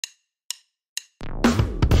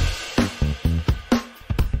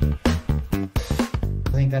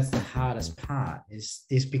think that's the hardest part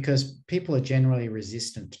is because people are generally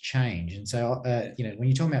resistant to change. And so, when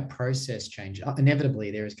you're talking about process change,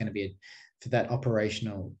 inevitably there is going to be for that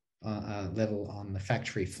operational level on the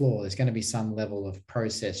factory floor, there's going to be some level of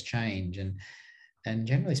process change. And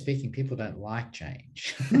generally speaking, people don't like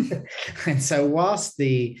change. And so whilst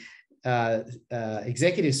the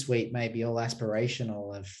executive suite may be all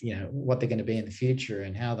aspirational of, what they're going to be in the future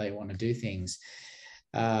and how they want to do things,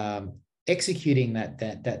 executing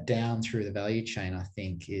that down through the value chain, I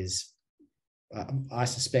think I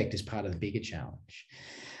suspect is part of the bigger challenge.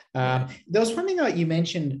 There was one thing that you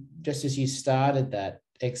mentioned just as you started that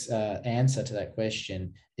answer to that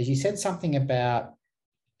question, is you said something about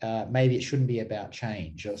maybe it shouldn't be about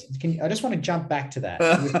change. I just want to jump back to that.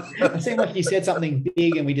 It seemed like you said something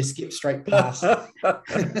big and we just skipped straight past it. I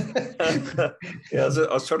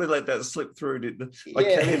was trying to let that slip through. I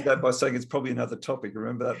caveated that by saying it's probably another topic.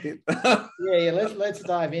 Remember that bit? Let's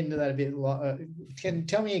dive into that a bit.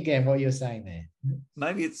 Tell me again what you're saying there.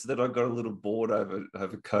 Maybe it's that I got a little bored over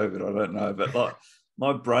COVID. I don't know, but like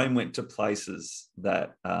my brain went to places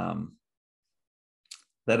that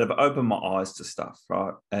have opened my eyes to stuff,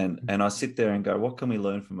 right? And I sit there and go, what can we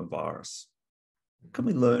learn from a virus? What can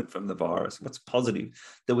we learn from the virus? What's positive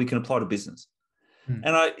that we can apply to business?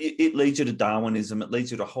 And it leads you to Darwinism. It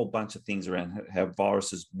leads you to a whole bunch of things around how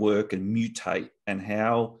viruses work and mutate, and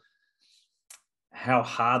how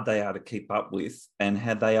hard they are to keep up with, and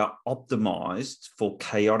how they are optimized for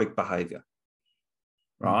chaotic behavior,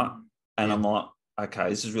 right? And I'm like, okay,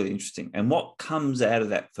 this is really interesting. And what comes out of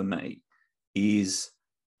that for me is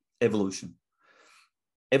evolution.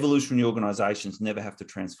 Evolutionary organizations never have to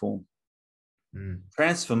transform.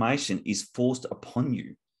 Transformation is forced upon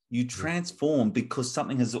you. You transform because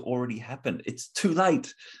something has already happened. It's too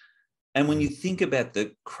late. And when you think about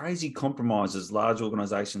the crazy compromises large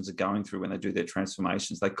organizations are going through when they do their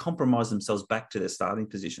transformations, they compromise themselves back to their starting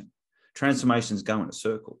position. Transformations go in a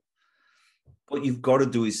circle. What you've got to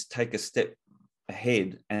do is take a step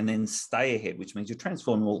ahead and then stay ahead, which means you're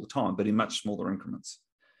transforming all the time, but in much smaller increments.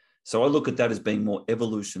 So I look at that as being more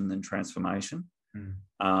evolution than transformation.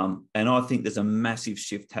 And I think there's a massive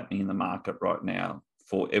shift happening in the market right now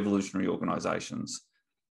for evolutionary organizations.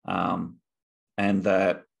 And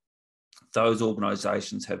that those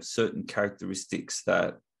organizations have certain characteristics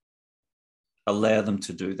that allow them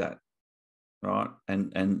to do that, right?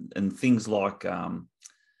 And things like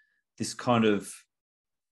this kind of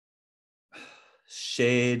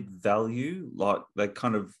shared value, like they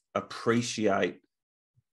kind of appreciate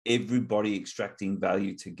everybody extracting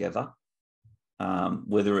value together,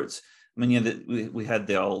 whether it's, we had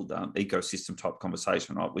the old ecosystem type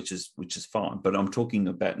conversation, right, which is fine, but I'm talking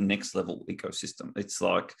about next level ecosystem. It's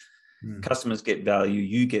like customers get value,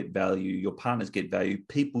 you get value, your partners get value,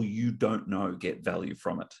 people you don't know get value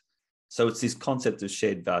from it. So it's this concept of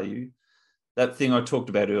shared value. That thing I talked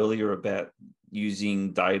about earlier about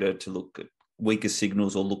using data to look at weaker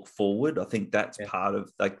signals or look forward, I think that's part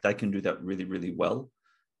of, like, they can do that really, really well.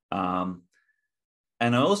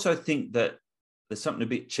 And I also think that there's something a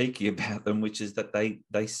bit cheeky about them, which is that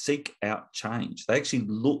they seek out change. They actually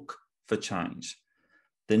look for change.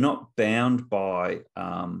 They're not bound by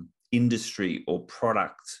industry or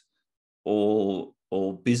product or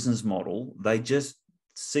business model. They just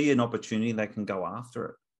see an opportunity, they can go after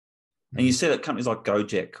it. And you see that companies like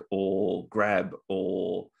Gojek or Grab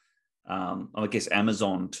or I guess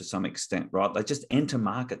Amazon to some extent, right? They just enter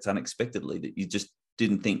markets unexpectedly that you just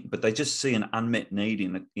didn't think, but they just see an unmet need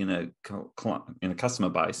in a customer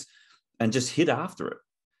base and just hit after it.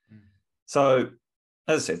 So,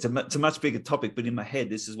 as I said, it's a much bigger topic, but in my head,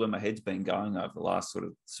 this is where my head's been going over the last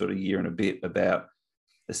sort of year and a bit, about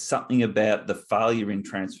there's something about the failure in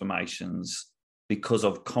transformations because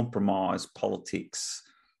of compromise politics,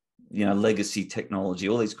 legacy technology,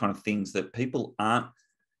 all these kind of things that people aren't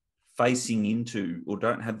facing into or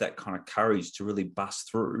don't have that kind of courage to really bust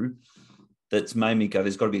through. That's made me go,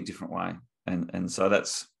 there's got to be a different way. And so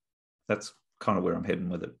that's kind of where I'm heading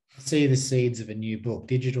with it. I see the seeds of a new book.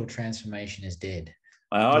 Digital Transformation is Dead.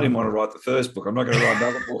 I didn't want to write the first book. I'm not going to write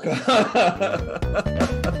another book.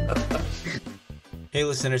 Hey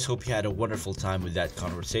listeners, hope you had a wonderful time with that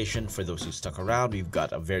conversation. For those who stuck around, we've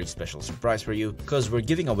got a very special surprise for you, because we're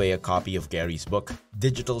giving away a copy of Gary's book,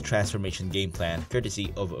 Digital Transformation Game Plan,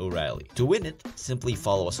 courtesy of O'Reilly. To win it, simply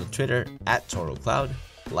follow us on Twitter @ToroCloud,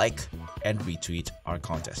 like and retweet our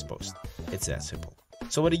contest post. It's that simple.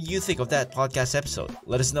 So what do you think of that podcast episode?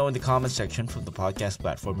 Let us know in the comment section from the podcast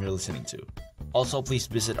platform you're listening to. Also, please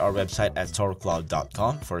visit our website at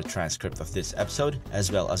torocloud.com for a transcript of this episode,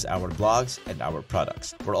 as well as our blogs and our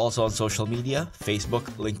products. We're also on social media, Facebook,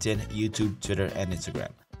 LinkedIn, YouTube, Twitter, and Instagram.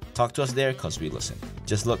 Talk to us there because we listen.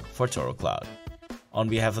 Just look for Toro Cloud. On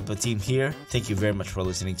behalf of the team here, thank you very much for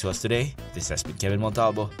listening to us today. This has been Kevin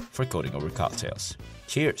Montalvo for Coding Over Cocktails.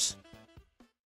 Cheers!